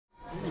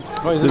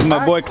This is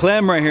my boy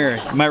Clem right here.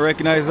 You might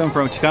recognize him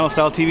from Chicano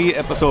Style TV,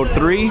 episode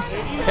 3.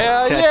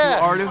 Hell Tattoo yeah.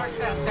 artist.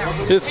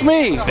 It's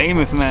me.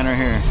 Famous man right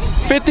here.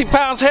 50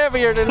 pounds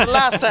heavier than the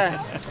last time.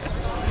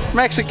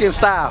 Mexican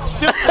style.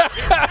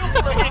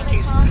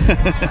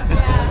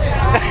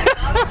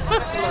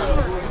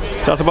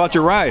 Tell us about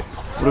your ride.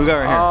 What do we got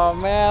right here? Oh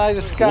man, I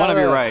just got one of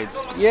your rides.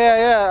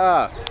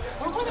 Yeah.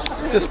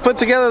 Just put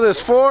together this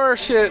 4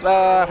 shit.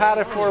 Had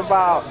it for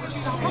about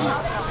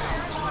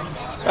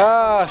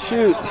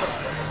shoot.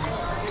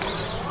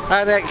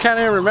 I can't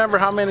even remember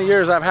how many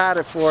years I've had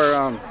it for.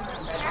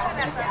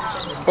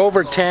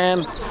 Over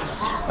 10.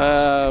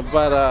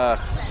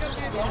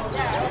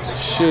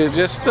 Shoot,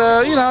 just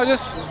you know,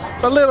 just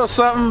a little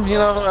something. You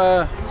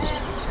know,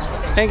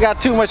 ain't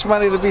got too much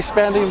money to be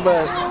spending,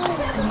 but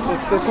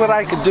it's what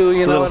I could do.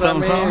 You know what I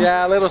mean? Something.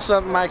 Yeah, a little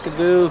something I could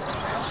do.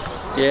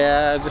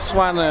 Yeah, I just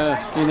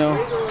wanna, you know,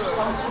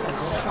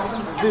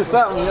 do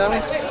something. You know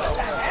what I mean?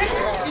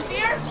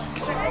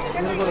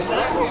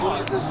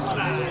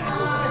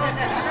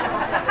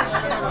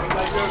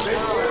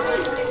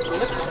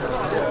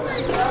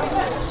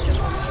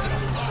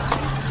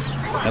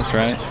 That's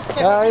right.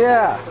 Oh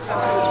yeah.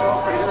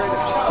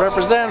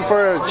 Representing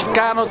for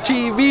Chicano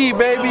TV,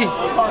 baby.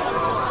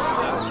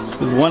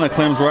 This is one of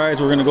Clem's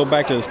rides. We're gonna go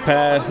back to his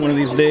pad one of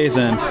these days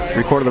and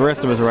record the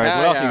rest of his rides.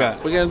 What else you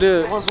got? We're gonna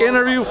do an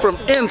interview from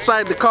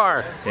inside the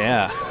car.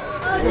 Yeah.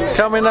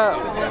 Coming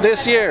up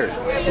this year.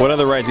 What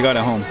other rides you got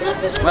at home?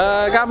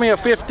 Got me a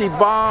 50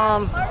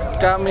 bomb.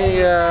 Got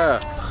me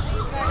a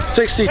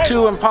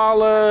 62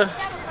 Impala.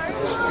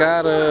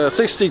 Got a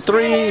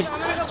 63.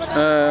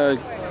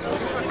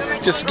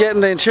 Just getting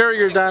the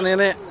interior done in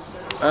it.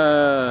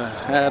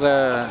 At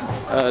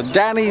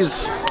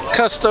Danny's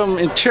Custom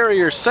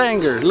Interior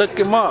Sanger. Look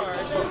him up.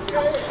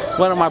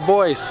 One of my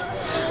boys.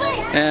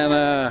 And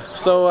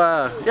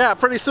yeah,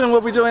 pretty soon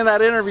we'll be doing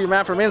that interview,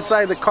 man, from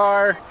inside the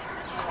car.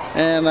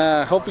 And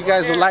hope you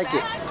guys will like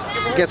it.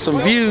 Get some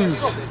views.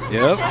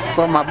 Yep.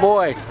 From my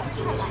boy.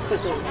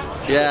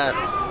 Yeah.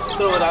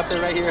 Throw it out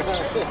there right here.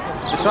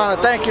 Just want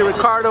to thank you,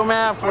 Ricardo,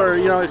 man, for,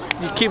 you know,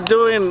 you keep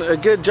doing a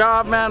good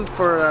job, man,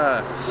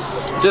 for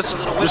just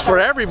for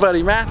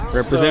everybody, man.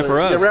 Represent for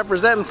us. You're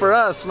representing for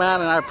us,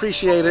 man, and I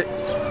appreciate it.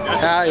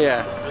 Hell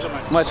yeah.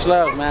 Much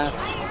love, man.